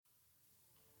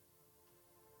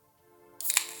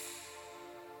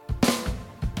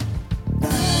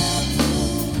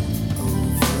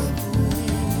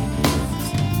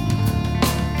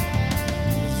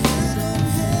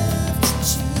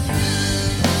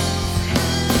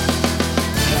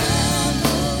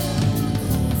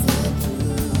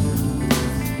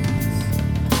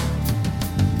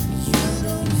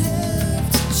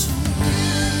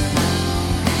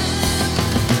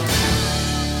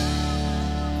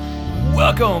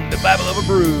Welcome to Bible Over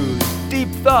Brews, deep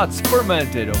thoughts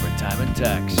fermented over time and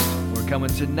text. We're coming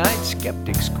tonight,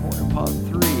 Skeptics Corner Pod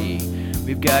 3.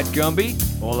 We've got Gumby,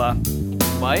 hola,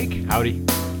 Mike, howdy,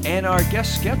 and our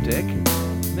guest skeptic,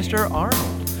 Mr.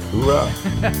 Arnold. Hoorah.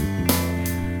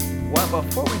 Well,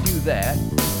 before we do that,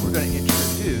 we're going to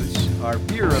introduce our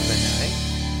beer of the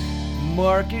night,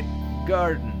 Market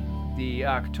Garden, the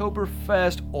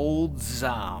Oktoberfest Old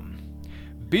Zam.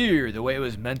 Beer the way it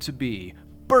was meant to be.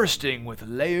 Bursting with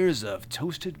layers of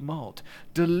toasted malt,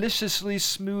 deliciously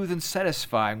smooth and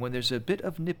satisfying when there's a bit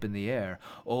of nip in the air.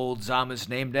 Old Zam is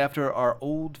named after our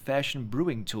old-fashioned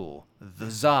brewing tool,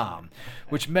 the Zam,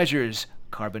 which measures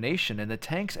carbonation in the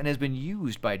tanks and has been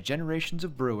used by generations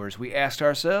of brewers. We asked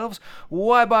ourselves,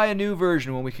 why buy a new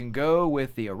version when we can go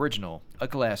with the original, a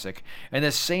classic? And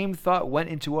the same thought went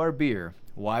into our beer.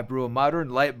 Why brew a modern,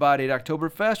 light-bodied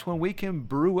Oktoberfest when we can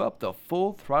brew up the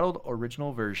full-throttled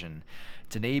original version?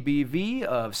 It's an ABV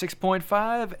of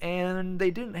 6.5, and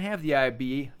they didn't have the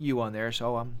IBU on there,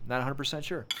 so I'm not 100%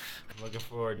 sure. Looking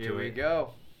forward to it. Here we go.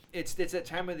 It's that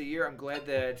time of the year. I'm glad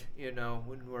that,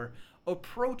 when we're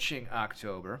approaching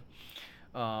October,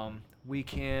 we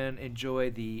can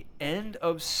enjoy the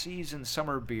end-of-season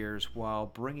summer beers while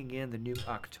bringing in the new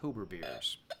October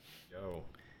beers. Yo.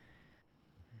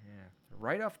 Yeah.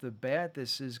 Right off the bat,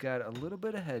 this has got a little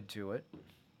bit of head to it.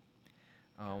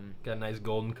 Got a nice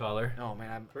golden color. Oh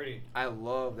man, Pretty. I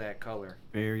love that color.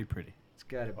 Very pretty. It's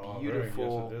got a Very,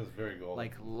 beautiful, yes, it is very golden.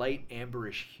 like light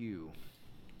amberish hue.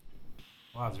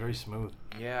 Wow, it's very smooth.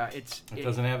 Yeah, It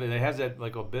doesn't have it has that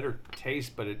like a bitter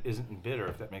taste, but it isn't bitter,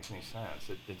 if that makes any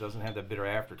sense. It doesn't have that bitter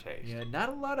aftertaste. Yeah, not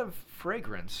a lot of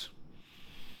fragrance.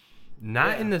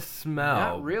 Not Yeah. in the smell.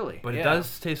 Not really, But yeah. it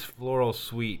does taste floral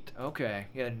sweet. Okay,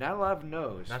 yeah, not a lot of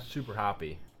nose. Not super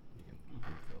hoppy.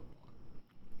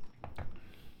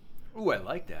 Ooh, I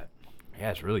like that.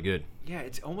 Yeah, it's really good. Yeah,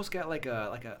 it's almost got like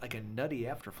a nutty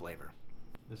after flavor.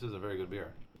 This is a very good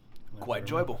beer. Quite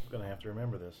enjoyable. I'm gonna have to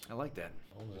remember this. I like that.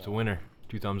 It's a winner.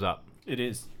 2 thumbs up. It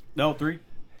is. No, 3.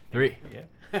 3.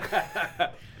 Yeah.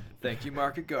 Thank you,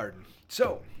 Market Garden.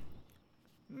 So,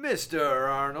 Mr.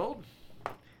 Arnold,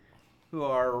 who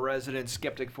are our resident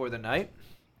skeptic for the night,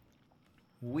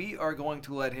 we are going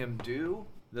to let him do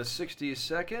the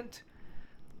 60-second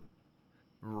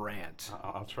rant.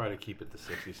 I'll try to keep it to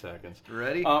 60 seconds.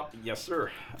 Ready? Yes,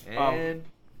 sir. And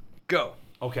go.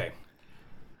 Okay.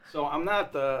 So I'm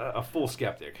not a full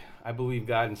skeptic. I believe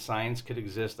God and science could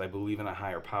exist. I believe in a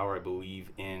higher power. I believe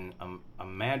in a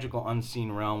magical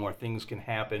unseen realm where things can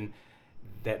happen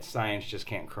that science just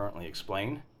can't currently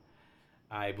explain.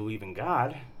 I believe in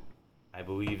God. I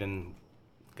believe in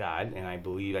God, and I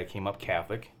believe I came up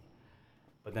Catholic.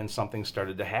 But then something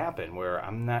started to happen where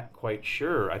I'm not quite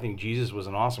sure. I think Jesus was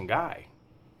an awesome guy.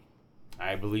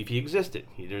 I believe he existed.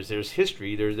 There's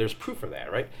history. There's proof of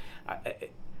that, right?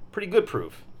 Pretty good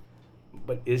proof.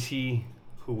 But is he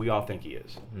who we all think he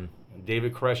is? Mm.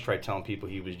 David Koresh tried telling people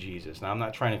he was Jesus. Now, I'm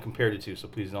not trying to compare the two, so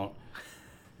please don't,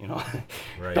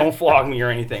 Right. don't flog me or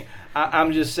anything.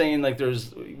 I'm just saying, like,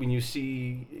 when you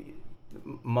see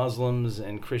Muslims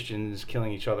and Christians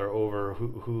killing each other over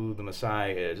who the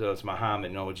Messiah is, it's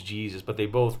Muhammad, no, it's Jesus, but they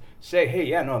both say, hey,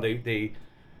 yeah, no, hey,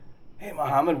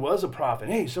 Muhammad was a prophet.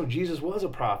 Hey, so Jesus was a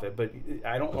prophet, but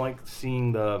I don't like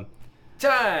seeing the...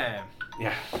 Time.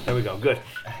 Yeah, there we go. Good.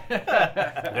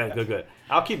 Good.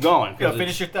 I'll keep going. Go,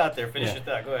 finish your thought there. Finish yeah. your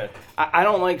thought. Go ahead. I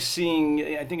don't like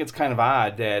seeing... I think it's kind of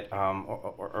odd that,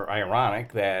 or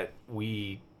ironic, that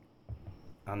we,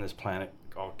 on this planet,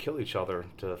 all kill each other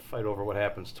to fight over what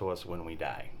happens to us when we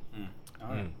die. All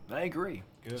right. I agree.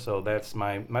 Good. So that's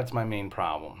my main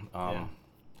problem. Yeah.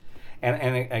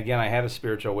 And again, I had a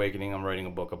spiritual awakening. I'm writing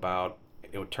a book about.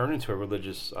 It would turn into a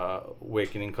religious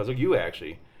awakening because of you,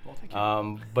 actually. Well, thank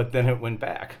you. But then it went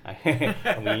back.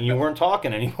 I mean, you weren't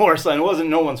talking anymore, so it wasn't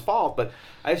no one's fault. But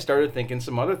I started thinking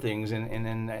some other things, and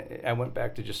then I went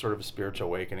back to just sort of a spiritual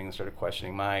awakening and started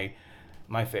questioning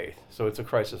my faith. So it's a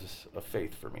crisis of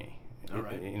faith for me. All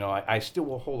right. I still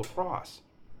will hold a cross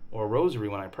or a rosary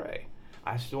when I pray.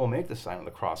 I still will make the sign of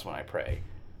the cross when I pray,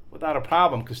 without a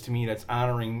problem, because to me that's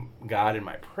honoring God in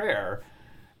my prayer.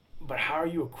 But how are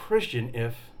you a Christian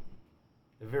if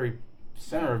the very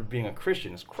center of being a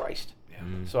Christian is Christ? Yeah.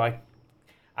 So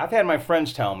I've had my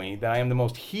friends tell me that I am the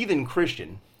most heathen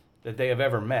Christian that they have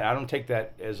ever met. I don't take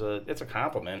that as it's a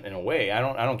compliment in a way. I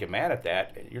don't get mad at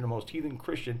that. You're the most heathen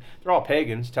Christian. They're all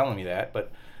pagans telling me that,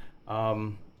 but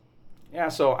yeah.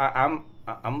 So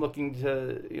I'm looking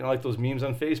to like those memes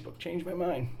on Facebook. Change my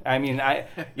mind. I mean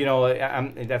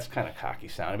I'm that's kind of cocky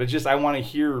sounding, but just I want to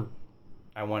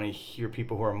hear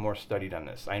people who are more studied on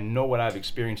this. I know what I've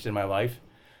experienced in my life.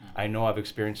 I know I've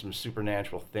experienced some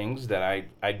supernatural things that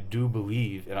I do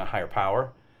believe in a higher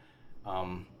power,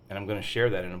 and I'm going to share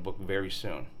that in a book very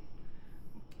soon.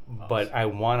 Awesome. But I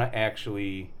want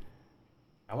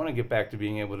to get back to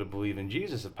being able to believe in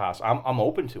Jesus if possible. I'm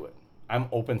open to it. I'm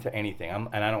open to anything.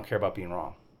 And I don't care about being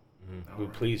wrong. Mm-hmm.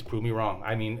 Please prove me wrong.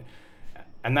 I mean,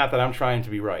 and not that I'm trying to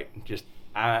be right. Just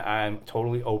I'm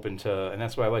totally open to, and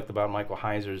that's what I liked about Michael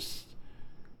Heiser's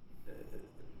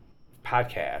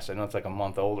podcast. I know it's like a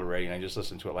month old already, and I just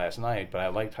listened to it last night, but I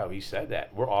liked how he said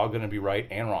that. We're all going to be right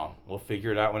and wrong. We'll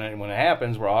figure it out when it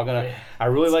happens. We're all going to... I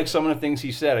really like some of the things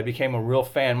he said. I became a real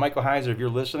fan. Michael Heiser, if you're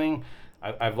listening,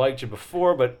 I've liked you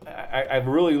before, but I've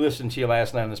really listened to you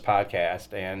last night on this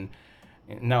podcast, and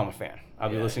now I'm a fan. I'll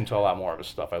be listening to a lot more of his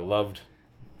stuff. I loved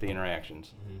the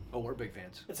interactions. Mm-hmm. Oh, we're big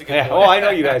fans. It's a good point. Oh, I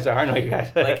know you guys are. I know you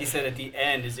guys are. Like you said, at the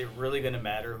end, is it really going to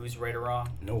matter who's right or wrong?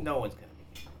 Nope. No one's going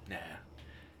to be. Nah.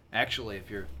 Actually, if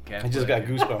you're Catholic, I just got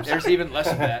goosebumps. There's even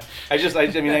less of that. I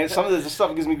mean, some of this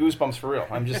stuff gives me goosebumps for real.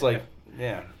 I'm just like,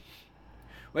 yeah.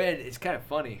 Well, it's kind of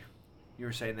funny you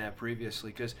were saying that previously,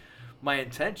 because my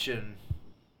intention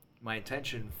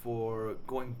for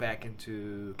going back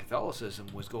into Catholicism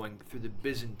was going through the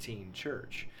Byzantine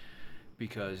Church,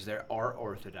 because they are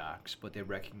Orthodox, but they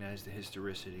recognize the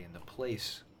historicity and the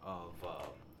place of the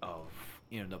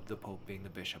Pope being the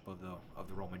bishop of the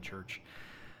Roman Church.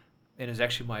 And it was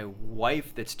actually my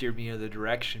wife that steered me in the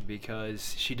direction,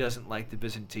 because she doesn't like the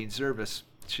Byzantine service.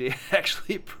 She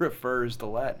actually prefers the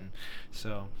Latin.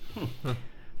 So,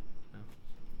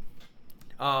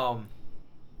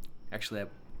 actually,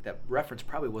 that reference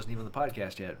probably wasn't even on the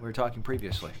podcast yet. We were talking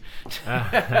previously.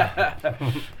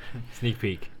 Sneak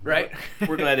peek. Right?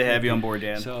 We're glad to have you on board,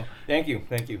 Dan. So, thank you.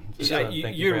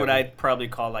 You're what I'd probably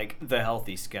call like the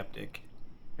healthy skeptic.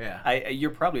 Yeah. You're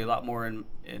probably a lot more in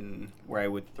where I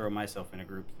would throw myself in a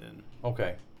group than.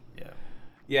 Okay. Yeah.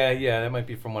 Yeah. That might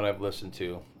be from what I've listened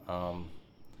to,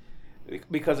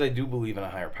 because I do believe in a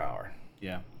higher power.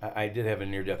 Yeah. I did have a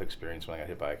near-death experience when I got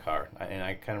hit by a car, and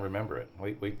I kind of remember it.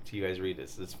 Wait till you guys read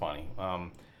this. It's funny.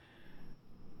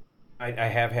 I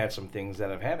have had some things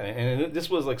that have happened, and this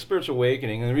was like spiritual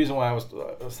awakening. And the reason why I was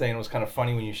saying it was kind of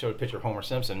funny when you showed a picture of Homer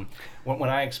Simpson, when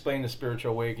I explained the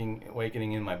spiritual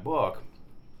awakening in my book.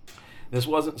 This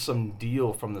wasn't some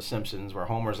deal from The Simpsons where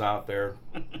Homer's out there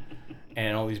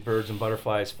and all these birds and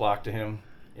butterflies flock to him.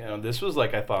 You know, this was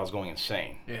like I thought I was going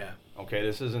insane. Yeah. Okay,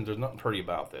 there's nothing pretty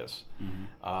about this.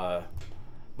 Mm-hmm.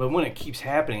 But when it keeps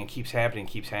happening, and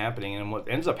what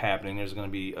ends up happening, there's going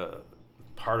to be at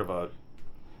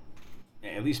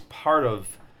least part of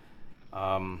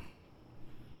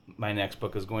my next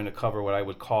book is going to cover what I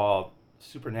would call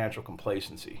supernatural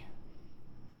complacency.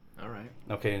 All right.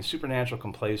 Okay, and supernatural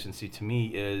complacency to me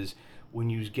is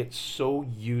when you get so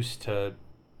used to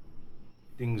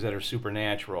things that are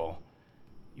supernatural,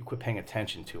 you quit paying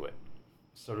attention to it.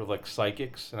 Sort of like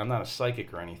psychics, and I'm not a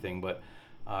psychic or anything, but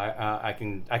I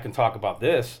can talk about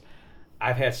this.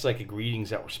 I've had psychic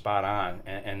readings that were spot on,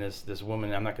 and this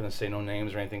woman, I'm not going to say no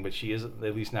names or anything, but she is,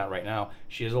 at least not right now,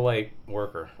 she is a light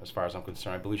worker as far as I'm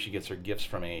concerned. I believe she gets her gifts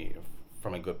from a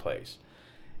good place.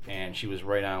 And she was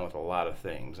right on with a lot of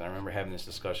things. And I remember having this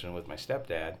discussion with my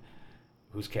stepdad,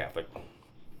 who's Catholic,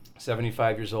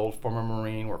 75 years old, former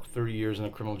Marine, worked 30 years in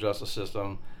the criminal justice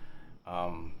system,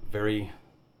 very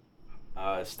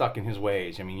stuck in his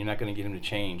ways. I mean, you're not going to get him to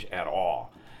change at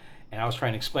all. And I was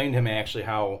trying to explain to him actually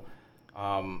how,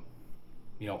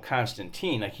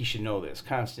 Constantine, like he should know this,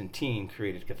 Constantine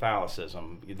created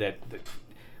Catholicism. That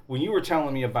when you were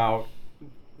telling me about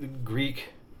the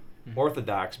Greek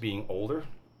Orthodox being older,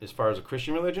 as far as a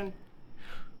Christian religion,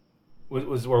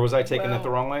 was I taking it the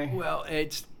wrong way? Well,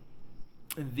 it's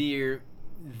they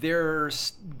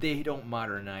don't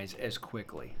modernize as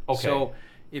quickly. Okay. So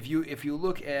if you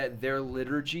look at their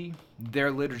liturgy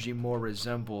more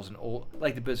resembles an old,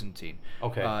 like the Byzantine.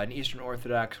 Okay. An Eastern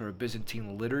Orthodox or a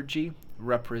Byzantine liturgy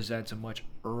represents a much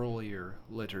earlier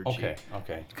liturgy. Okay.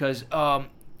 Because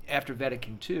after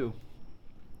Vatican II,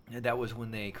 that was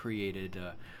when they created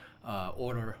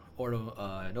Ordo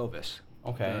Novus.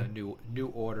 Okay. The new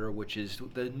order, which is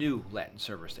the new Latin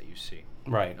service that you see.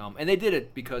 Right. And they did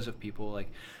it because of people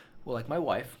like my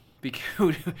wife,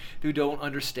 who don't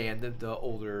understand the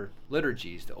older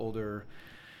liturgies, the older,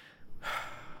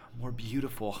 more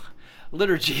beautiful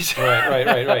liturgies.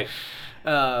 Right.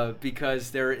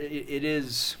 Because it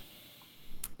is.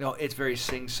 It's very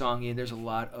sing-songy, and there's a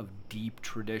lot of deep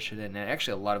tradition and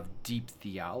actually a lot of deep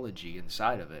theology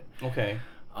inside of it. Okay.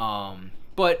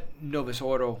 But Novus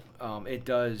Ordo, it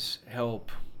does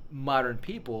help modern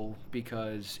people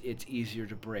because it's easier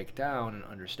to break down and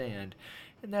understand.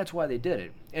 and that's why they did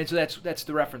it. And so that's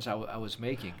the reference I was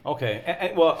making.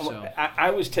 Okay. Well, So-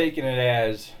 I was taking it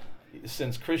as,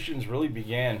 since Christians really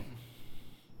began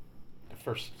the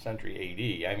first century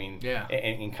A.D., I mean, Yeah.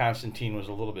 and Constantine was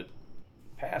a little bit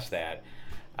past that,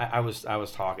 I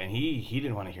was talking, he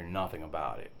didn't want to hear nothing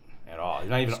about it at all. He's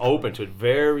not even open to it.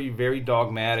 Very, very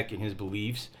dogmatic in his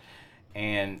beliefs.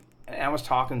 And I was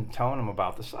telling him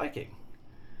about the psychic.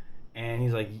 And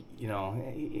he's like, he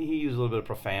used a little bit of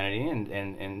profanity,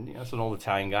 and that's an old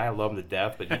Italian guy. I love him to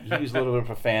death, but he used a little bit of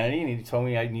profanity, and he told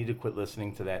me I need to quit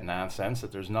listening to that nonsense,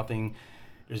 that there's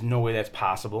no way that's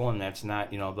possible, and that's not,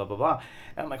 blah, blah, blah.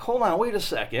 And I'm like, hold on, wait a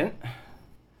second.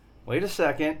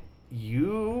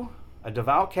 You, a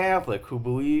devout Catholic who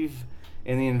believe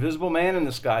in the invisible man in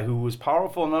the sky, who was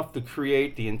powerful enough to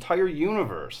create the entire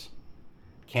universe,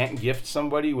 can't gift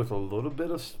somebody with a little bit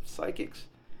of psychics?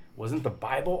 Wasn't the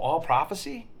Bible all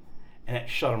prophecy? And it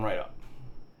shut him right up.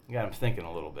 It got him thinking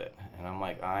a little bit. And I'm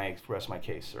like, I express my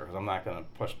case, sir, because I'm not going to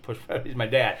push. He's my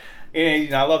dad.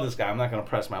 And I love this guy. I'm not going to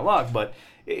press my luck, but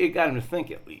it got him to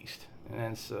think at least. And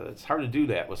it's hard to do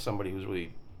that with somebody who's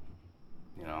really,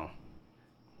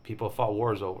 people have fought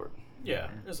wars over it. Yeah,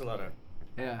 there's a lot of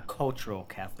Yeah. cultural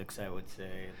Catholics, I would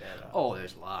say, that. Oh,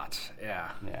 there's lots.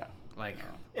 Yeah. Yeah. Like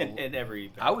in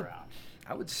every I would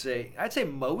background. I'd say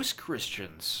most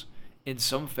Christians in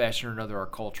some fashion or another are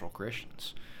cultural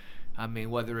Christians. I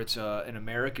mean, whether it's an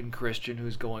American Christian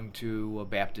who's going to a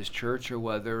Baptist church or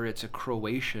whether it's a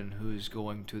Croatian who's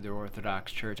going to their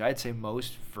Orthodox church, I'd say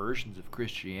most versions of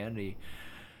Christianity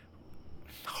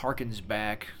harkens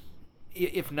back,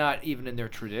 if not even in their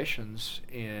traditions,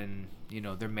 in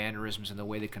their mannerisms and the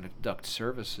way they conduct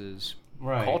services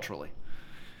Right. culturally.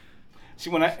 See,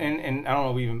 when and I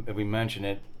don't know if we mentioned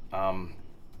it,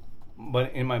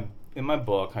 but in my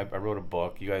book, I wrote a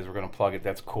book. You guys were going to plug it.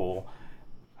 That's cool.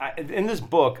 In this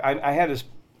book, I had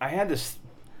this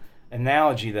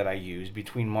analogy that I used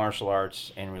between martial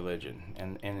arts and religion,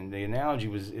 and the analogy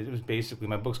was basically,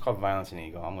 my book's called Violence and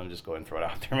Ego. I'm going to just go ahead and throw it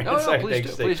out there. No,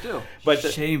 please do. But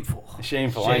Shameful.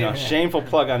 Shameful. I know. Shameful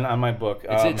plug on my book.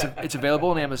 It's available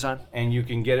on Amazon. And you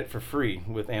can get it for free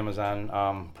with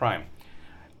Amazon Prime.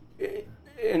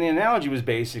 And the analogy was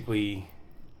basically,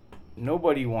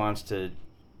 nobody wants to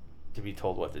be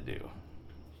told what to do.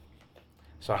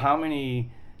 So how many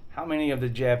of the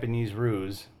Japanese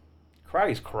ruse,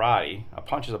 karate is karate, a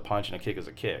punch is a punch and a kick is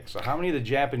a kick. So how many of the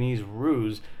Japanese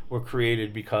ruse were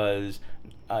created because,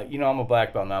 I'm a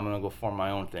black belt now, I'm going to go form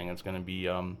my own thing. It's going to be,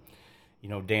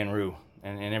 Dan Ryu,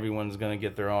 and everyone's going to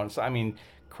get their own. So, I mean,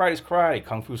 karate is karate,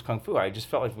 kung fu is kung fu. I just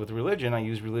felt like with religion, I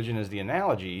use religion as the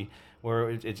analogy,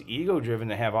 where it's ego-driven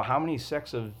to have how many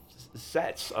sets of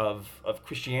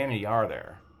Christianity are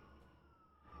there?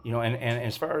 And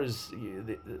as far as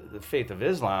the faith of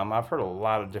Islam, I've heard a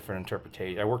lot of different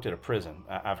interpretations. I worked at a prison.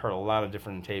 I've heard a lot of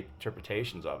different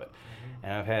interpretations of it.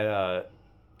 And I've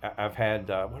had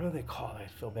what are they called? I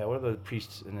feel bad. What are the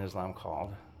priests in Islam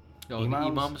called? Oh,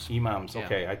 imams? Imams, Yeah.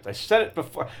 okay. I said it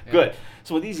before. Yeah. Good.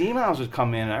 So when these imams would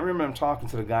come in, I remember talking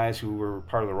to the guys who were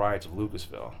part of the riots of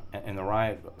Lucasville. And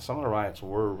some of the riots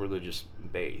were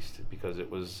religious-based because it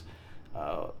was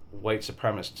white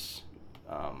supremacists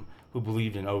who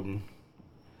believed in Odin.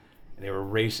 They were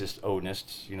racist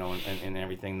Odinists, and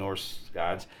everything, Norse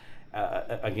gods,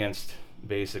 against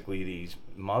basically these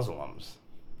Muslims.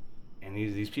 And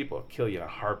these people will kill you in a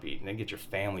heartbeat, and they get your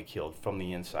family killed from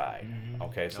the inside. Mm-hmm.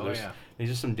 Okay, so Oh, yeah. these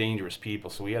are some dangerous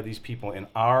people. So we have these people in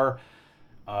our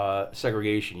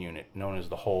segregation unit, known as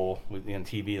the Hole. On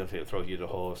TV, they'll throw you the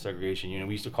Hole segregation unit.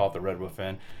 We used to call it the Red Wolf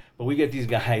Inn. But we get these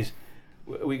guys,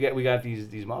 we got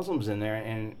these Muslims in there,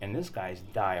 and this guy's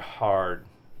die hard,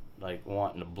 like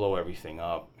wanting to blow everything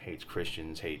up, hates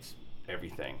Christians, hates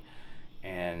everything.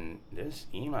 And this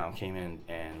imam came in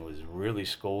and was really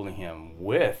scolding him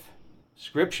with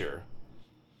scripture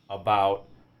about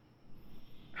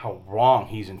how wrong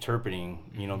he's interpreting,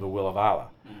 the will of Allah.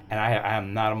 And I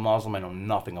am not a Muslim. I know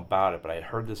nothing about it, but I had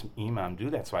heard this imam do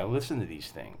that, so I listened to these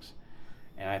things,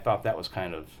 and I thought that was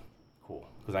kind of cool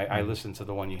because I listened to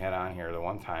the one you had on here the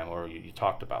one time where you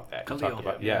talked about that. You Khalil. talked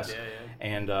about Yeah. yes, Yeah.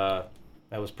 and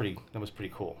that was pretty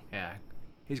cool. Yeah,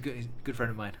 he's good. He's a good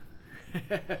friend of mine.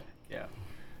 Yeah.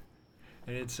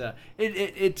 And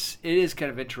it is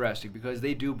kind of interesting because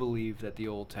they do believe that the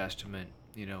Old Testament,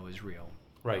 is real.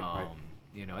 Right, right.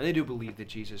 And they do believe that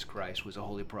Jesus Christ was a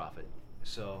holy prophet.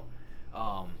 So,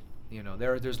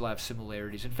 there's a lot of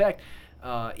similarities. In fact,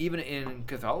 even in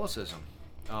Catholicism,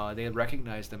 they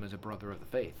recognize them as a brother of the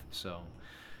faith. So,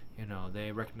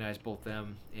 they recognize both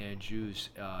them and Jews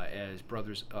as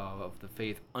brothers of the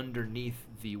faith underneath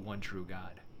the one true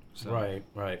God. So,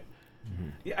 Right.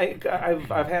 Yeah,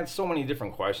 I've had so many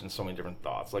different questions, so many different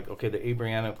thoughts. Like, okay, the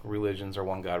Abrahamic religions are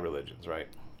one God religions, right?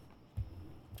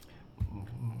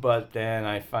 But then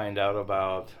I find out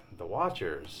about the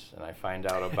Watchers, and I find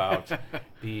out about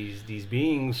these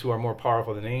beings who are more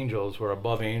powerful than angels, who are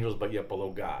above angels but yet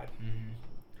below God.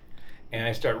 And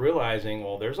I start realizing,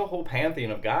 well, there's a whole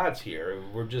pantheon of gods here.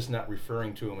 We're just not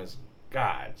referring to them as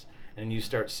gods. And you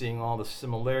start seeing all the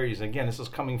similarities. Again, this is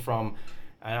coming from,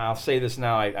 and I'll say this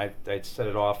now, I said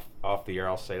it off the air,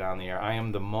 I'll say it on the air. I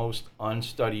am the most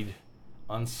unstudied,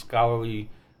 unscholarly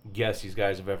guest these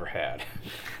guys have ever had.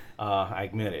 I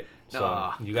admit it.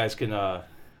 So you guys can,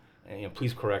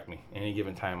 please correct me. Any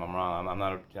given time I'm wrong.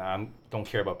 I don't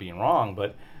care about being wrong,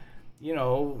 but,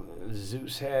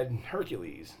 Zeus had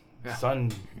Hercules. Yeah.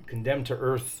 Son condemned to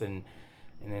earth, and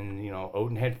then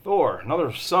Odin had Thor,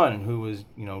 another son who was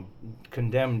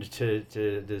condemned to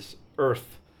this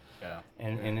earth. Yeah.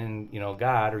 And then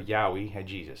God or Yahweh had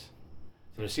Jesus.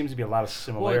 So there seems to be a lot of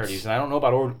similarities, and I don't know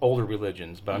about older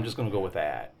religions, but I'm just going to go with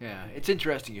that. Yeah, it's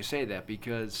interesting you say that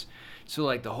because,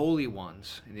 like the holy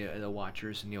ones, the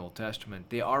Watchers in the Old Testament,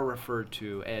 they are referred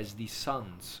to as the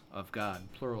sons of God,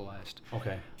 pluralized.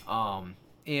 Okay.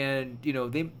 And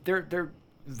they're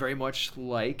very much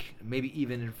like, maybe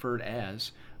even inferred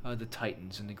as, the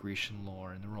Titans in the Grecian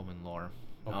lore and the Roman lore.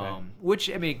 Okay. Which,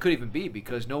 it could even be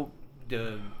because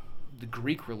the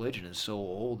Greek religion is so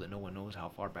old that no one knows how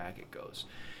far back it goes.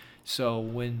 So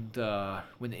when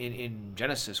in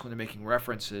Genesis, when they're making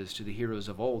references to the heroes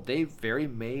of old, they very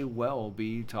may well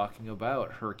be talking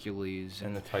about Hercules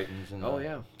And the Titans.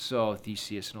 And so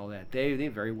Theseus and all that. They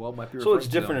very well might be referring so it's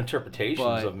to different them. interpretations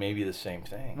But- of maybe the same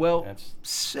thing. Well, That's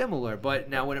similar, but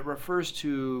now when it refers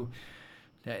to,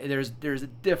 there's a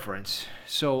difference.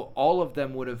 So all of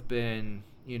them would have been,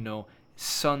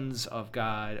 sons of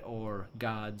God or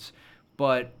gods,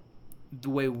 but the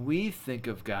way we think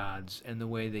of gods and the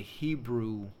way the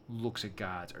Hebrew looks at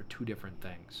gods are two different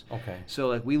things. okay. So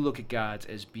like we look at gods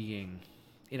as being,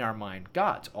 in our mind,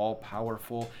 gods, all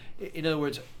powerful. In other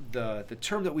words, the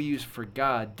term that we use for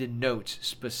God denotes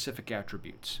specific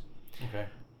attributes. Okay.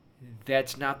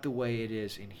 That's not the way it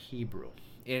is in Hebrew.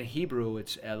 In Hebrew,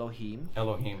 it's Elohim.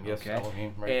 Elohim, yes, Okay.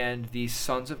 Elohim, right. And the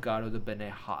sons of God are the Bnei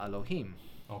Ha-Elohim.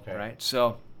 Okay. Right?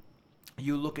 So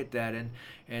you look at that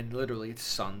and literally it's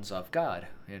sons of God,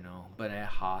 Bnei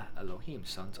Ha-Elohim,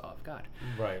 sons of God.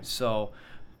 Right. So,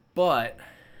 but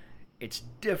it's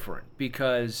different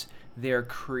because they're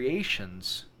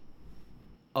creations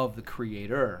of the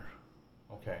Creator.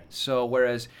 Okay. So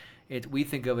whereas we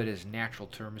think of it as natural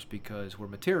terms because we're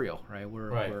material, right?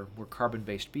 We're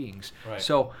carbon-based beings. Right.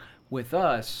 So with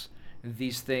us,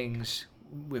 these things,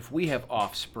 if we have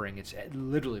offspring, it's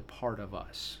literally part of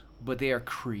us. But they are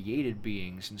created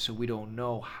beings, and so we don't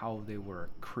know how they were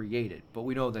created. But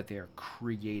we know that they are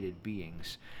created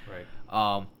beings Right.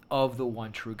 of the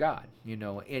one true God.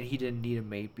 And he didn't need a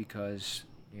mate because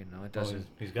it doesn't.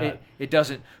 He's God. It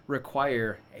doesn't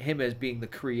require him as being the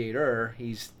creator.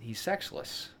 He's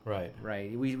sexless. Right.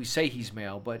 Right. We say he's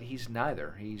male, but he's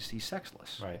neither. He's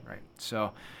sexless. Right. Right.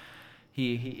 So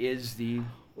he is the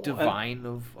divine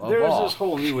of There's all. this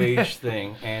whole New Age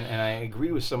thing, and I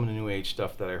agree with some of the New Age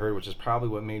stuff that I heard, which is probably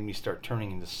what made me start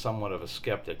turning into somewhat of a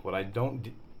skeptic. What I don't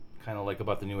kind of like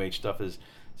about the New Age stuff is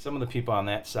some of the people on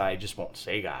that side just won't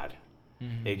say God.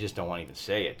 Mhm. They just don't want to even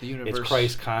say it. The universe. It's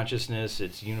Christ consciousness.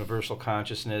 It's universal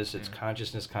consciousness. It's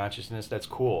consciousness. That's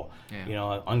cool.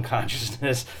 Yeah.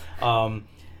 Unconsciousness. I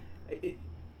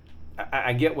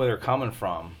get where they're coming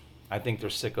from. I think they're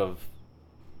sick of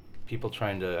people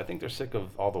I think they're sick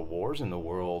of all the wars in the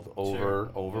world over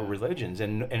religions,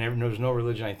 and there's no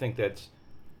religion I think that's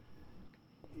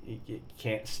you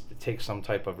can't take some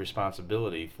type of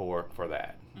responsibility for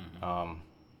that. Mm-hmm.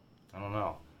 I don't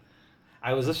know.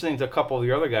 I was listening to a couple of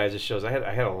the other guys' shows. I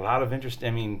had a lot of interest.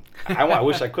 I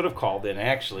wish I could have called in.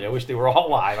 Actually, I wish they were all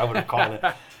live. I would have called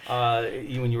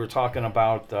in. When you were talking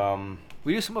about.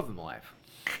 We do some of them live.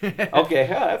 Okay,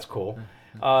 yeah, that's cool.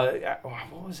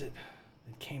 What was it?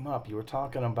 It came up. You were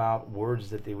talking about words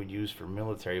that they would use for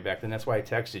military back then. That's why I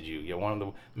texted you. One of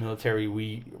the military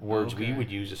words we would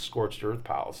use is scorched earth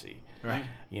policy. Right.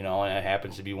 And it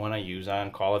happens to be one I use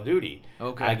on Call of Duty.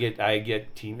 Okay. I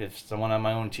get team. If someone on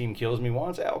my own team kills me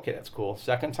once, okay, that's cool.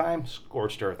 Second time,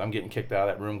 scorched earth. I'm getting kicked out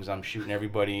of that room because I'm shooting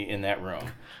everybody in that room.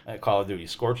 At Call of Duty,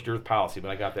 scorched earth policy. But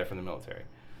I got that from the military.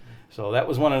 So that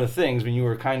was one of the things when you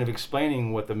were kind of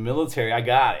explaining what the military. I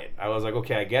got it. I was like,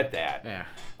 okay, I get that. Yeah.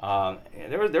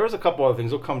 There was a couple other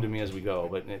things. They'll come to me as we go,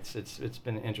 but it's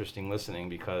been interesting listening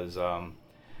because I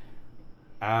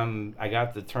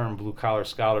got the term blue collar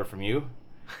scholar from you.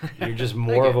 You're just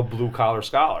more of a blue-collar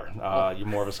scholar. You're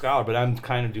more of a scholar. But I'm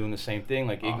kind of doing the same thing.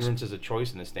 Like, Awesome. ignorance is a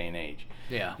choice in this day and age.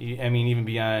 Yeah. I mean, even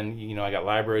beyond, I got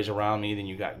libraries around me, then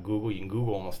you got Google. You can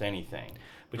Google almost anything.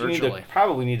 But Virtually. you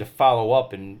probably need to follow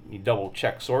up and you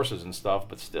double-check sources and stuff,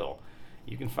 but still,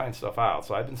 you can find stuff out.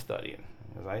 So I've been studying.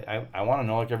 Because I want to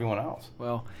know like everyone else.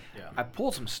 Well, Yeah. I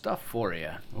pulled some stuff for you.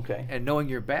 Okay. And knowing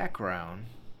your background,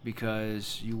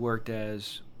 because you worked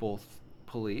as both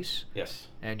police Yes.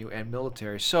 and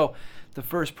military. So the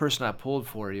first person I pulled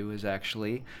for you is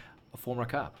actually a former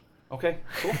cop. Okay,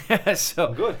 cool.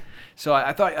 so Good. So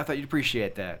I thought you'd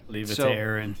appreciate that. Leave it so, to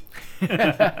Aaron.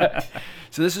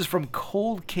 So this is from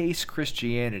Cold Case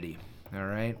Christianity. All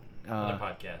right. On a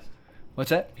podcast. What's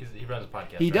that? He runs a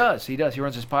podcast. He right? does. He does. He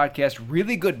runs his podcast.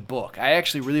 Really good book. I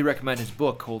actually really recommend his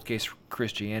book, Cold Case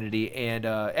Christianity. And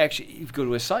actually, you can go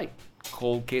to his site,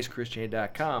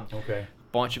 coldcasechristianity.com. Okay.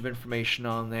 Bunch of information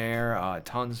on there,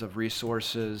 tons of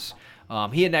resources.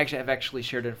 He and have actually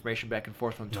shared information back and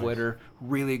forth on Twitter.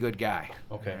 Really good guy.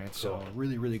 Okay, All right, so cool.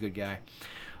 really, really good guy.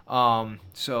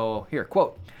 So here,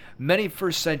 quote, many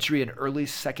first century and early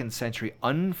second century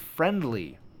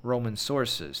unfriendly Roman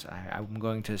sources. I'm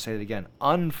going to say it again.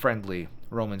 Unfriendly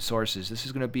Roman sources. This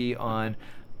is going to be on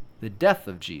the death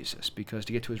of Jesus, because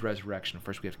to get to his resurrection,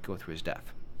 first we have to go through his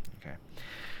death. Okay.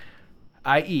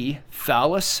 I.e.,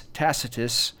 Thallus,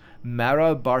 Tacitus,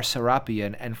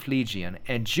 Marabarsarapian, and Phlegian,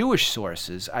 and Jewish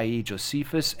sources, i.e.,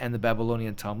 Josephus and the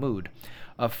Babylonian Talmud,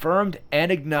 affirmed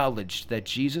and acknowledged that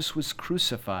Jesus was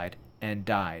crucified and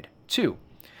died. 2.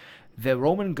 The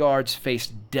Roman guards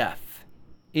faced death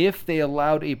if they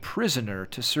allowed a prisoner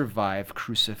to survive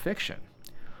crucifixion.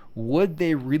 Would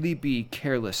they really be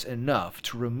careless enough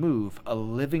to remove a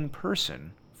living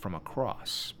person from a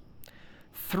cross?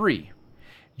 3.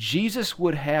 Jesus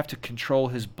would have to control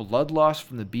his blood loss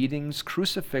from the beatings,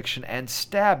 crucifixion, and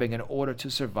stabbing in order to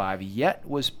survive, yet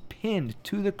was pinned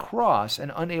to the cross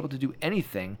and unable to do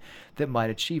anything that might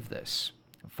achieve this.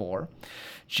 4.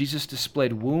 Jesus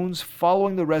displayed wounds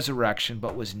following the resurrection,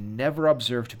 but was never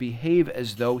observed to behave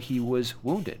as though he was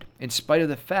wounded, in spite of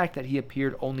the fact that he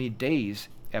appeared only days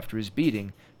after his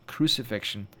beating,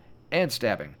 crucifixion, and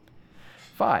stabbing.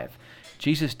 5.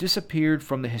 Jesus disappeared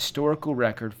from the historical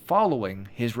record following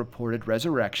his reported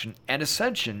resurrection and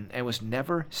ascension and was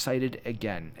never sighted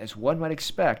again, as one might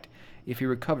expect if he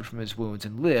recovered from his wounds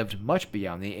and lived much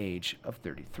beyond the age of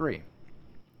 33.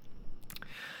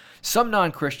 Some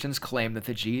non-Christians claim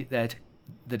that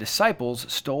the disciples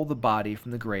stole the body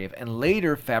from the grave and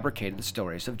later fabricated the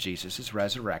stories of Jesus'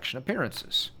 resurrection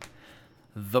appearances.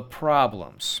 The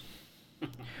problems.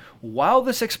 While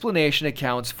this explanation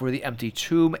accounts for the empty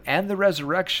tomb and the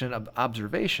resurrection of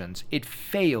observations, it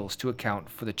fails to account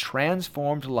for the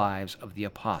transformed lives of the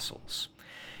apostles.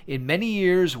 In many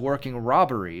years working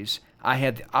robberies, I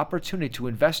had the opportunity to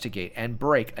investigate and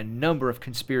break a number of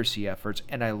conspiracy efforts,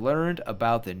 and I learned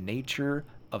about the nature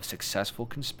of successful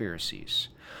conspiracies.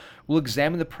 We'll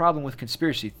examine the problem with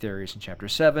conspiracy theories in Chapter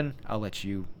 7. I'll let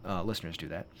you listeners do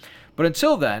that. But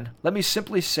until then, let me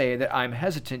simply say that I'm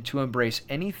hesitant to embrace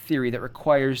any theory that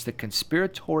requires the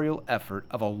conspiratorial effort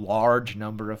of a large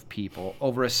number of people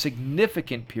over a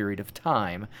significant period of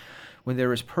time when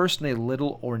there is personally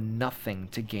little or nothing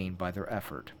to gain by their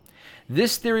effort.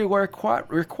 This theory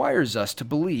requires us to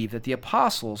believe that the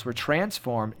apostles were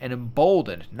transformed and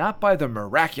emboldened not by the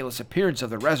miraculous appearance of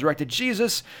the resurrected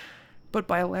Jesus, but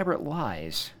by elaborate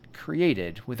lies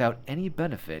created without any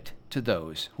benefit to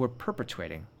those who are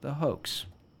perpetrating the hoax.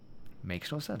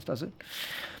 Makes no sense, does it?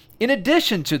 In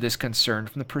addition to this concern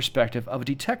from the perspective of a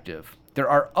detective, there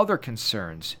are other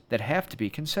concerns that have to be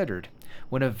considered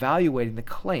when evaluating the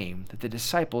claim that the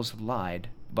disciples lied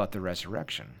about the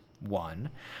resurrection. 1.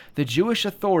 The Jewish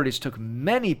authorities took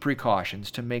many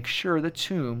precautions to make sure the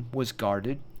tomb was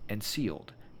guarded and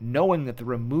sealed, knowing that the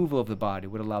removal of the body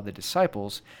would allow the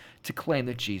disciples to claim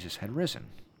that Jesus had risen.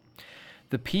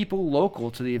 The people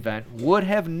local to the event would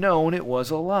have known it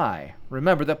was a lie.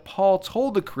 Remember that Paul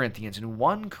told the Corinthians in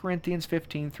 1 Corinthians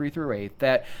 15:3-8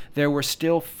 that there were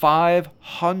still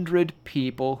 500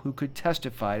 people who could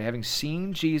testify to having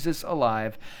seen Jesus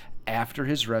alive after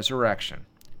his resurrection.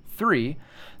 3.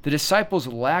 The disciples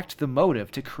lacked the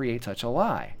motive to create such a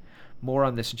lie. More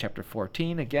on this in chapter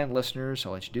 14. Again, listeners,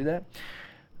 I'll let you do that.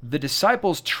 The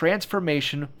disciples'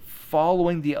 transformation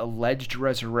following the alleged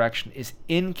resurrection is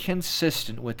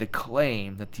inconsistent with the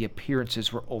claim that the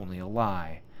appearances were only a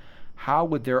lie. How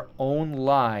would their own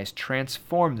lies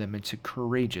transform them into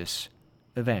courageous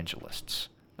evangelists?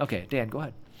 Okay, Dan, go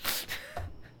ahead.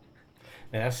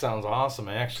 Man, that sounds awesome,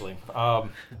 actually.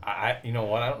 You know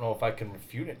what? I don't know if I can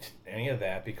refute any of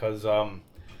that because, well,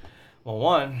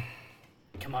 one,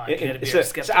 Come on, you gotta be So- a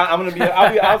so skeptic.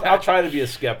 I'll try to be a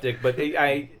skeptic, but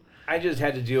I just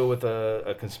had to deal with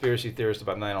a conspiracy theorist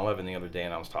about 9/11 the other day,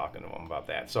 and I was talking to him about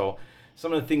that. So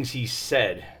some of the things he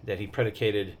said that he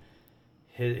predicated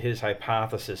his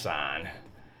hypothesis on,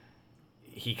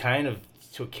 he kind of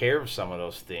took care of some of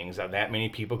those things. Are that many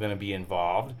people going to be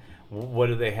involved? What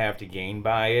do they have to gain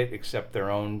by it except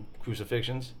their own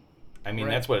crucifixions? I mean,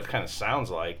 Right. that's what it kind of sounds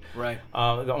like. Right.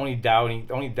 The only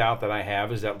doubt that I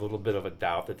have is that little bit of a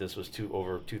doubt that this was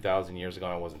over 2,000 years ago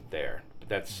and I wasn't there. But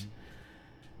that's,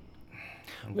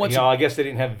 Once I guess they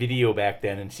didn't have video back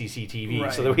then and CCTV,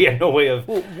 Right. so that we had no way of.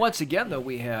 Well, once again, though,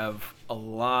 we have a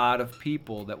lot of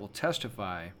people that will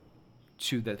testify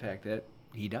to the fact that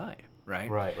he died, right?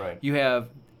 Right. You have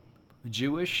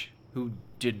Jewish who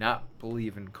did not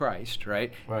believe in Christ,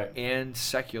 right? Right. And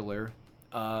secular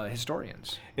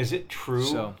historians. Is it true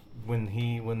So-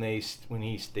 when they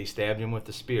stabbed him with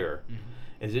the spear? Mm-hmm.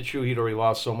 Is it true he'd already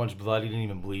lost so much blood he didn't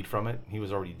even bleed from it? He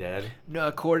was already dead. No,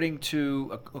 according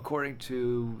to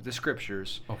the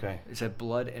scriptures, Okay. it said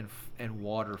blood and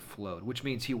water flowed, which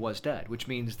means he was dead, which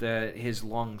means that his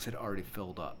lungs had already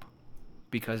filled up,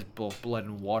 because both blood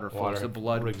and water flows. The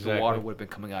water Exactly. would have been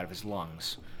coming out of his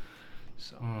lungs.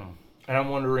 So. And I'm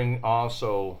wondering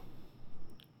also,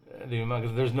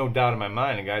 because there's no doubt in my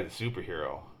mind the guy's a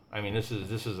superhero. I mean, this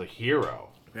is a hero.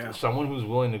 Yeah. Someone who's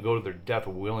willing to go to their death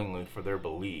willingly for their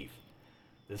belief.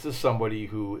 This is somebody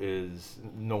who is,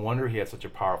 no wonder he had such a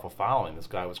powerful following. This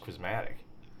guy was charismatic.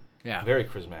 Yeah. Very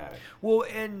charismatic. Well,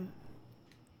 in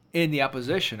the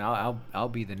opposition, I'll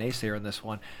be the naysayer on this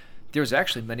one. There's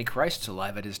actually many Christs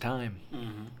alive at his time.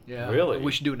 Mm-hmm. Yeah, Really?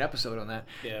 We should do an episode on that.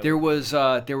 Yeah. There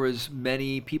was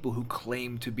many people who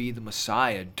claimed to be the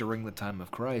Messiah during the time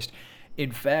of Christ.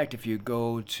 In fact, if you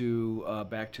go to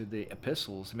back to the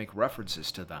epistles, they make references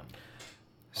to them.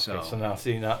 So, Okay,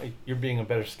 so now you're being a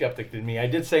better skeptic than me. I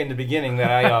did say in the beginning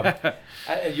that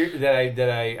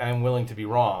I'm willing to be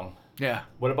wrong. yeah.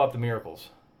 What about the miracles?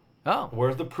 Oh,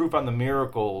 Where's the proof on the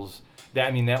miracles?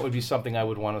 That would be something I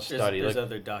would want to study. There's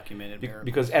other documented miracles.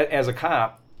 Because as a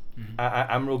cop,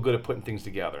 I'm real good at putting things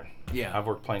together. Yeah. I've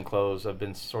worked plain clothes. I've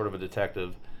been sort of a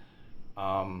detective.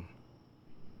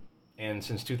 And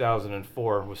since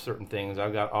 2004, with certain things,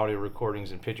 I've got audio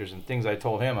recordings and pictures and things I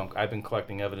told him. I've been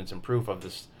collecting evidence and proof of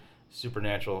this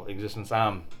supernatural existence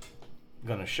I'm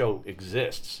going to show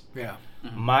exists. yeah.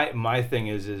 My thing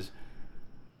is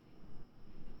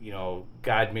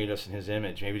God made us in His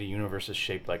image. Maybe the universe is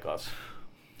shaped like us.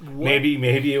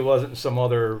 Maybe it wasn't some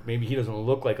other. Maybe He doesn't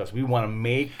look like us. We want to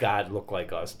make God look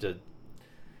like us. Go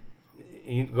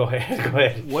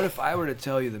ahead. What if I were to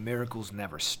tell you the miracles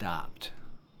never stopped?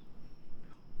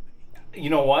 You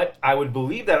know what? I would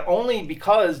believe that only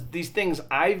because these things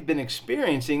I've been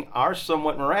experiencing are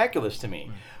somewhat miraculous to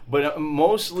me. But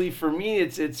mostly for me,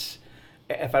 it's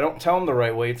if I don't tell them the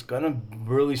right way, it's gonna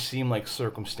really seem like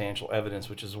circumstantial evidence,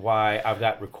 which is why I've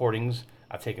got recordings,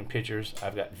 I've taken pictures,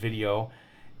 I've got video,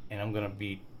 and I'm gonna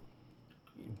be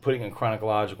putting in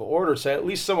chronological order, so at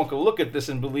least someone could look at this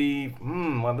and believe,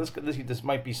 well, this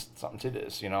might be something to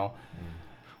this,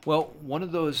 Well, one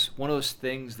of those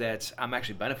things that I'm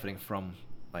actually benefiting from,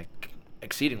 like,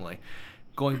 exceedingly,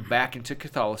 going back into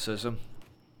Catholicism.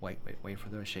 Wait for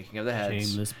the shaking of the heads.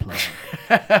 Shameless plug.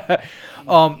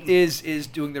 Is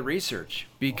doing the research,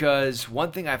 because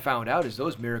one thing I found out is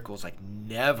those miracles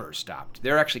never stopped.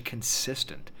 They're actually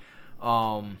consistent.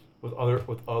 With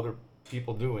other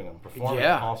people doing them, performing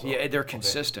Yeah, also. yeah, they're Okay.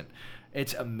 consistent.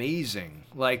 It's amazing,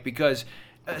 because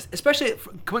especially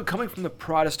coming from the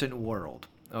Protestant world.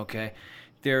 Okay,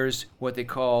 there's what they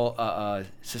call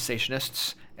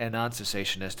cessationists and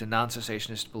non-cessationists. And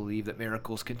non-cessationists believe that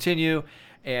miracles continue,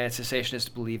 and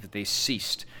cessationists believe that they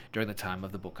ceased during the time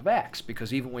of the Book of Acts,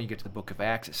 because even when you get to the Book of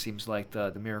Acts, it seems like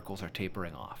the miracles are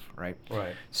tapering off, right?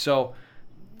 Right. So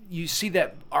you see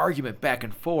that argument back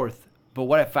and forth, but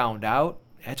what I found out,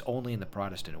 that's only in the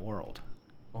Protestant world.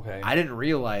 Okay. I didn't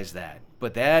realize that,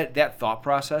 but that thought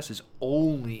process is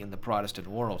only in the Protestant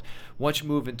world. Once you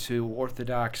move into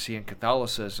Orthodoxy and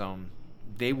Catholicism,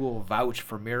 they will vouch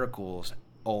for miracles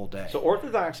all day. So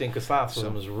Orthodoxy and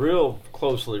Catholicism is real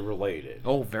closely related.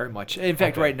 Oh, very much. In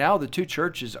fact, Okay. right now, the two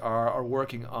churches are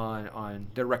working on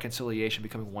their reconciliation,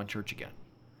 becoming one church again.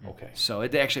 Okay. So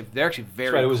they're actually very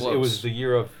That's right. close. It was the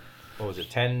year of, what was it,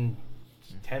 10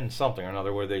 something or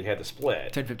another, where they had the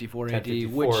split. 1054 AD,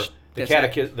 1054. which The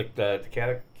catechism,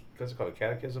 what's it called, a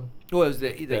catechism? Well, it was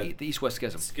the East-West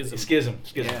Schism. Schism.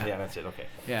 Yeah. Yeah, that's it. Okay.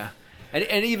 Yeah, and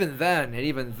even then,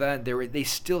 they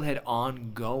still had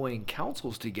ongoing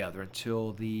councils together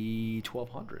until the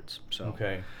 1200s. So,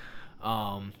 Okay.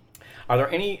 Are there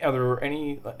any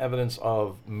evidence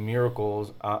of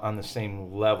miracles on the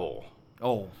same level?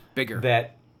 Oh, bigger.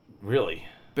 That really?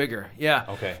 Bigger, yeah.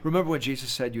 Okay. Remember when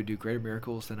Jesus said you'd do greater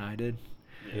miracles than I did?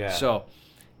 Yeah. So,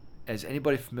 is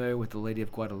anybody familiar with the Lady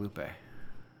of Guadalupe?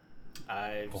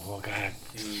 I've Oh God.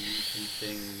 seen some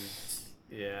things.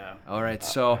 Yeah. All right,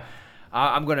 so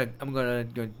I'm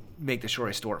gonna make the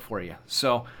story short for you.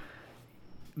 So,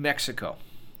 Mexico,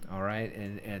 all right,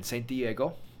 and Saint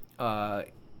Diego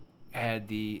had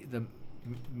the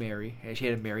Mary. She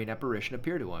had a Marian apparition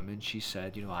appear to him, and she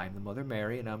said, I am the Mother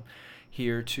Mary, and I'm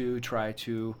here to try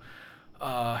to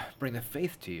bring the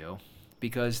faith to you,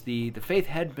 because the faith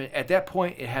had been, at that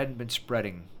point, it hadn't been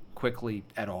spreading quickly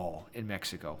at all in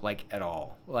Mexico, like at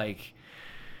all. Like,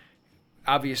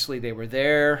 obviously they were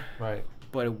there, Right.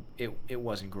 but it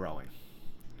wasn't growing.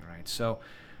 All right, so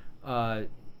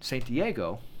Saint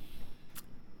Diego,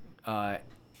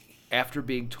 after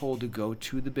being told to go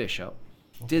to the bishop,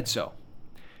 did so,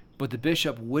 but the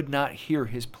bishop would not hear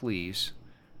his pleas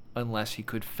unless he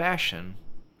could fashion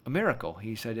a miracle.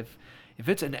 He said, if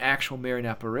it's an actual Marian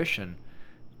apparition,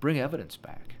 bring evidence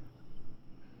back.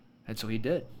 And so he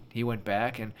did. He went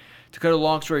back, and to cut a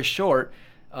long story short,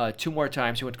 2 more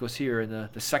times he went to go see her, and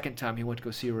the second time he went to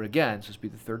go see her again, so this would be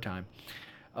the third time,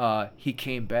 he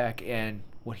came back, and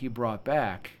what he brought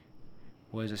back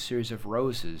was a series of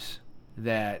roses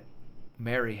that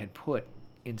Mary had put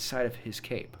inside of his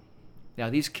cape. Now,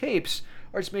 these capes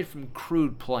are just made from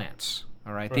crude plants,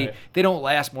 all right? Right. They don't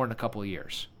last more than a couple of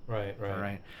years. Right. All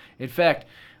right. In fact,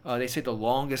 they say the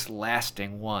longest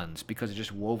lasting ones, because they're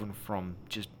just woven from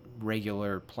just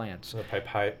regular plants. The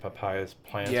papayas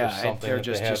plants or Yeah, something. and they're that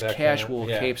they just have that casual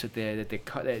kind of, capes that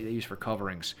they use for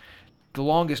coverings. The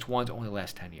longest ones only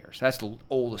last 10 years. That's the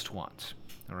oldest ones.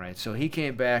 All right. So he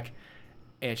came back,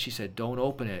 and she said, "Don't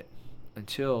open it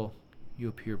until you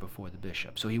appear before the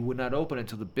bishop." So he would not open it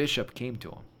until the bishop came to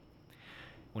him.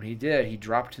 When he did, he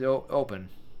dropped it open,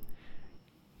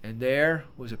 and there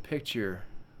was a picture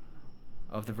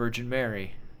of the Virgin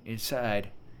Mary inside,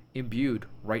 imbued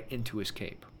right into his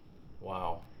cape.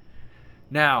 Wow.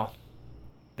 Now,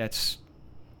 that's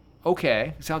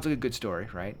okay. It sounds like a good story,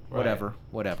 right? Right.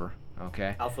 Whatever.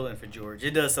 Okay. I'll fill in for George.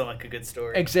 It does sound like a good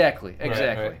story. Exactly.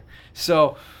 right.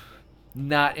 So,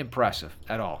 not impressive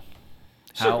at all.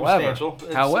 Circumstantial.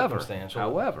 It's However,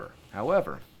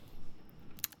 circumstantial.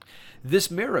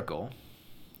 this miracle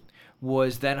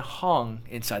was then hung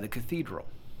inside the cathedral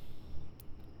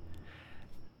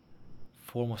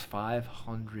for almost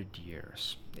 500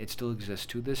 years. It still exists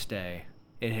to this day.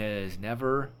 It has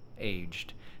never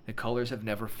aged. The colors have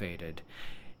never faded.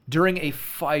 During a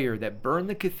fire that burned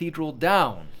the cathedral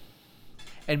down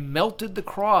and melted the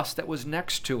cross that was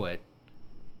next to it,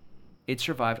 it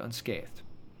survived unscathed.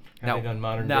 Have they done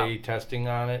modern day testing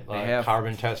on it? Like have.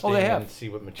 carbon testing They have. and see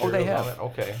what Oh, materials they have. on it?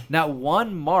 Okay. Not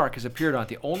one mark has appeared on it.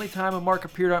 The only time a mark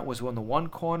appeared on it was on the one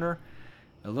corner.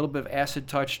 A little bit of acid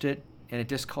touched it, and it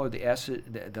discolored the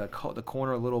acid, the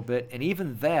corner a little bit, and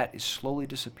even that is slowly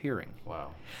disappearing.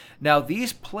 Wow. Now,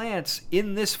 these plants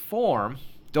in this form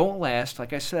don't last,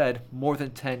 like I said, more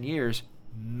than 10 years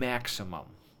maximum.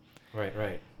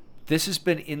 Right. This has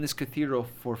been in this cathedral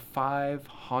for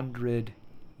 500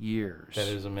 years. That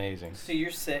is amazing. So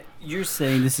you're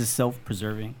saying this is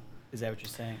self-preserving? Is that what you're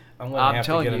saying? I'm going to I'm have to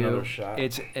telling get you, another shot.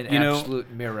 it's an You know- absolute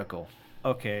miracle.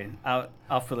 Okay,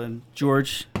 I'll fill in.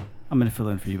 George, I'm gonna fill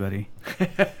in for you, buddy.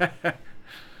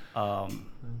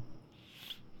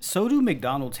 So do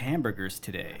McDonald's hamburgers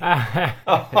today.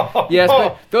 Yes,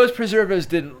 but those preservatives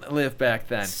didn't live back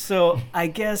then. So I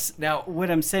guess Now- what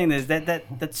I'm saying is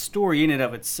that story in and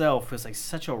of itself was like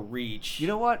such a reach. You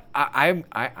know what? I'm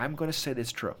going to say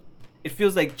that's true. It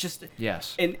feels like just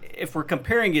Yes. And if we're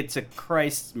comparing it to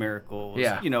Christ's miracles,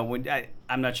 Yeah. when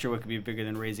I'm not sure what could be bigger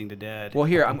than raising the dead. Well,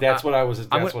 here That's what I was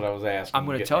asking. I'm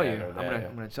going to getting tell at, you. or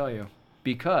I'm going to tell you,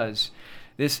 because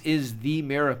this is the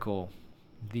miracle,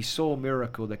 the sole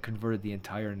miracle that converted the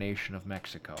entire nation of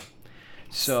Mexico.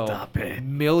 So Stop it.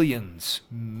 millions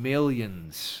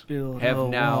Build have a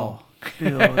now wall.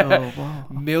 Build a wall.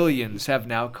 millions have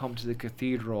now come to the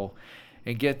cathedral,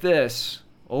 and get this,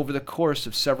 over the course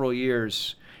of several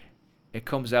years, it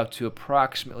comes out to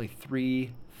approximately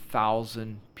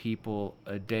 3,000 people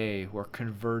a day who are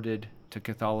converted to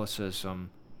Catholicism,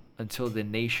 until the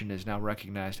nation is now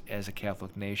recognized as a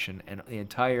Catholic nation, and the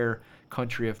entire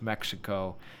country of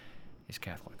Mexico is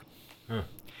Catholic. Huh.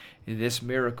 And this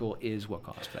miracle is what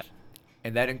caused that.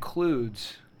 And that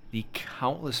includes the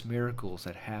countless miracles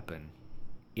that happen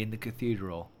in the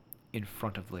cathedral in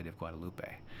front of the Lady of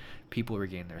Guadalupe. People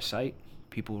regain their sight.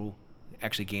 People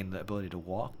actually gain the ability to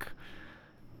walk.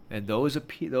 And those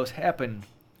happen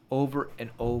over and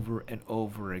over and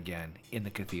over again in the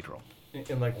cathedral.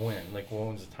 And like when? Like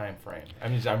what was the time frame? I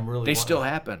mean, I'm really. They still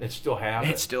happen. It still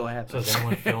happens. It still So happens. does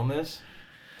anyone film this?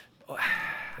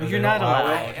 You're not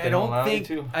allowed.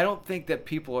 I don't think that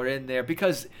people are in there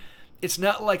because it's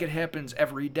not like it happens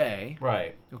every day.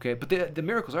 Right. Okay, but the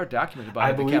miracles are documented by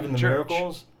I the believe Catholic in the Church.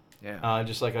 miracles. Yeah.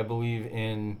 Just like I believe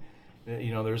in,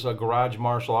 there's a garage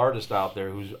martial artist out there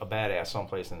who's a badass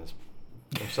someplace in this.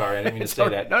 I'm sorry, I didn't mean to say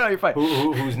that. No, you're fine.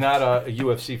 Who's not a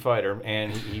UFC fighter,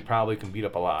 and he probably can beat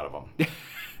up a lot of them.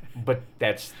 But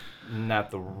that's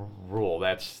not the rule.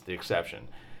 That's the exception.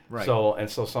 Right.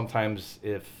 So sometimes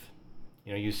if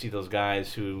you see those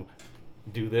guys who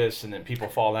do this and then people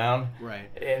fall down. Right.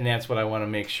 And that's what I want to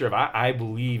make sure of. I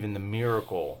believe in the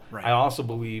miracle. Right. I also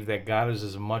believe that God is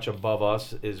as much above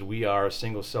us as we are a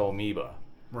single cell amoeba.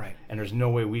 Right. And there's no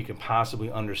way we can possibly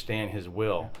understand his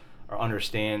will or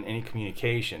understand any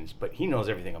communications, but he knows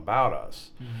everything about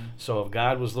us. Mm-hmm. So if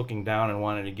God was looking down and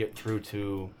wanted to get through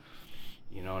to,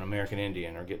 an American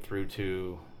Indian, or get through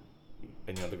to,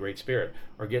 the Great Spirit,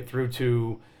 or get through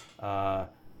to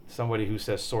somebody who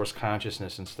says source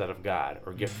consciousness instead of God,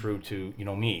 or get through to,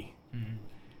 me,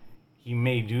 he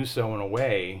may do so in a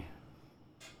way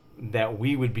that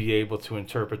we would be able to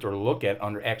interpret or look at,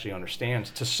 actually understand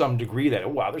to some degree that,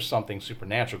 wow, there's something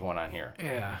supernatural going on here.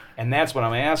 Yeah. And that's what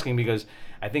I'm asking, because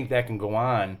I think that can go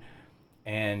on,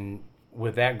 and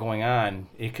with that going on,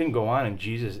 it can go on, and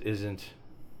Jesus isn't,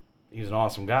 he's an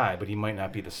awesome guy, but he might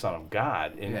not be the Son of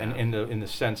God in the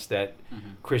sense that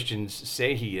Christians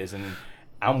say he is, and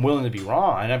I'm willing to be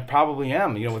wrong, and I probably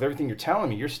am, with everything you're telling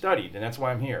me. You're studied, and that's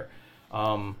why I'm here.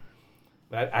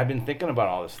 I've been thinking about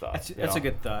all this stuff. That's a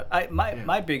good thought.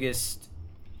 My biggest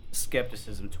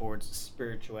skepticism towards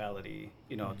spirituality,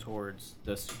 towards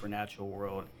the supernatural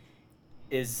world,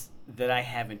 is that I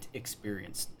haven't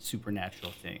experienced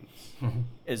supernatural things.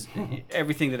 Is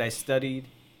everything that I studied,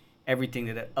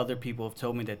 everything that other people have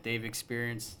told me that they've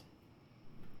experienced.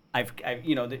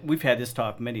 We've had this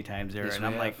talk many times there, Yes, and we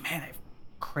I'm have. like, man, I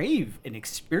crave an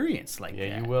experience like that.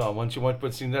 Yeah, you will.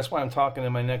 But see, that's why I'm talking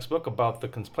in my next book about the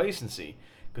complacency,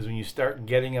 because when you start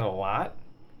getting it a lot,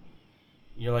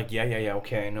 you're like, yeah,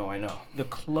 okay, I know. The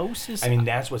closest. I mean,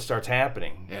 that's what starts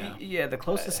happening. Yeah. Yeah, the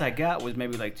closest I got was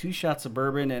maybe like 2 shots of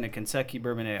bourbon and a Kentucky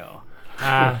bourbon ale.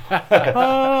 And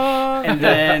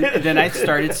then I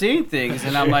started seeing things,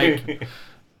 and I'm like,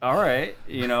 all right,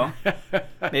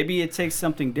 maybe it takes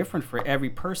something different for every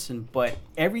person, but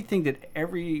everything that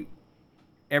every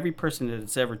person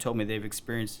that's ever told me they've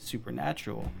experienced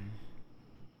supernatural,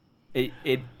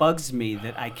 it bugs me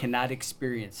that I cannot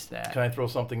experience that. Can I throw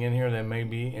something in here that may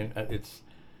be, and it's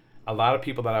a lot of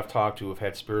people that I've talked to have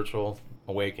had spiritual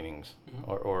awakenings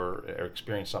or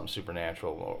experienced something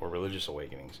supernatural or religious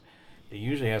awakenings. They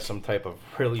usually have some type of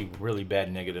really, really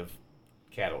bad negative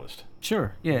catalyst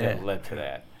Sure, yeah. that led to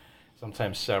that.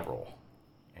 Sometimes several.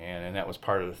 And that was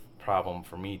part of the problem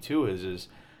for me too, is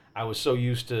I was so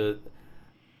used to,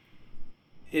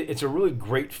 it's a really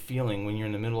great feeling when you're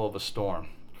in the middle of a storm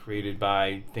created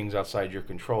by things outside your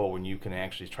control, when you can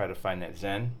actually try to find that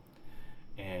zen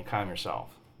and calm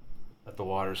yourself. Let the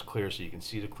water's clear so you can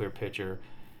see the clear picture,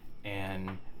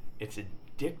 and it's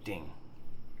addicting.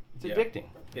 It's addicting.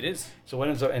 It is. So what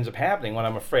ends up happening, what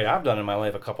I'm afraid I've done in my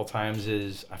life a couple times,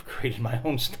 is I've created my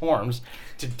own storms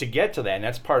to get to that, and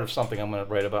that's part of something I'm going to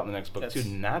write about in the next book too,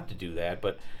 not to do that.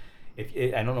 But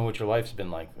I don't know what your life's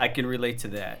been like. I can relate to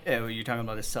that. You're talking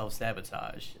about the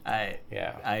self-sabotage.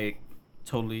 I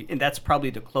totally, and that's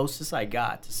probably the closest I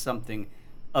got to something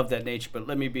of that nature. But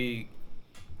let me be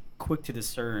quick to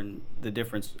discern the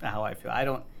difference, how I feel. I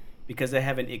don't, because I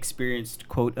haven't experienced,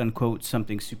 quote unquote,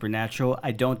 something supernatural,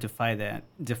 I don't define that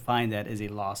as a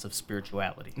loss of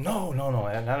spirituality. No, not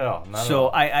at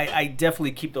all. I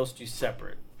definitely keep those two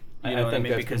separate. You know I what think I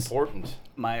mean? that's Because important.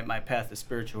 my path to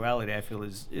spirituality, I feel,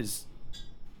 is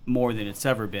more than it's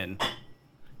ever been.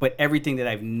 But everything that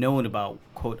I've known about,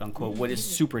 quote unquote, what is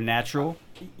supernatural,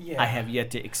 I have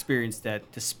yet to experience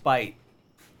that, despite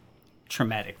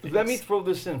traumatic things. Let me throw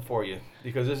this in for you,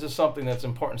 because this is something that's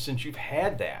important since you've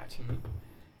had that.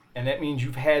 And that means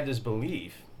you've had this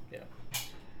belief. Yeah.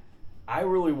 I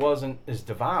really wasn't as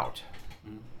devout.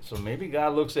 So maybe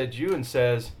God looks at you and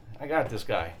says, I got this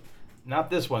guy.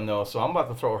 Not this one, though, so I'm about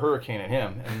to throw a hurricane at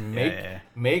him and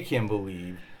make him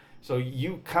believe. So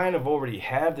you kind of already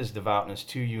have this devoutness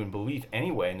to you and belief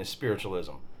anyway in this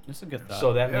spiritualism. That's a good thought.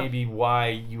 So that may be why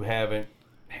you haven't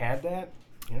had that.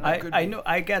 I know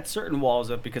I got certain walls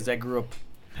up because I grew up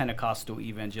Pentecostal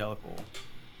evangelical,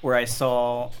 where I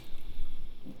saw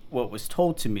what was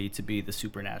told to me to be the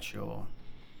supernatural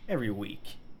every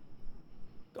week.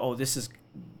 Oh, this is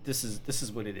this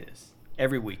is what it is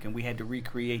every week, and we had to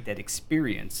recreate that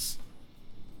experience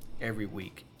every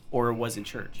week, or it wasn't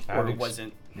church, or it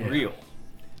wasn't real.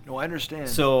 No, I understand.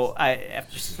 So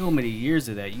after so many years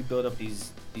of that, you build up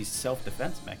these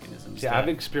self-defense mechanisms. See, I've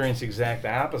experienced the exact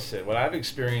opposite. What I've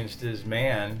experienced is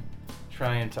man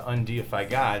trying to undeify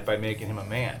God by making him a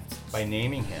man, by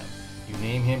naming him. You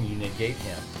name him, you negate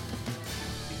him.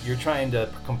 You're trying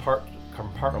to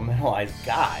compartmentalize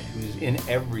God, who's in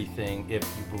everything if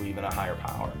you believe in a higher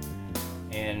power.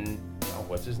 And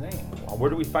what's his name? Where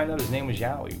do we find out his name was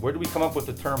Yahweh? Where do we come up with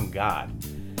the term God?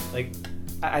 Like,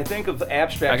 I think of the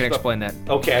abstract I can stuff. explain that.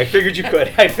 Okay, I figured you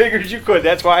could.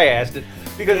 That's why I asked it.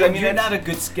 Because you're not a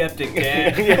good skeptic,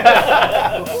 Dan.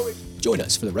 Join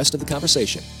us for the rest of the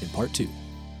conversation in part 2.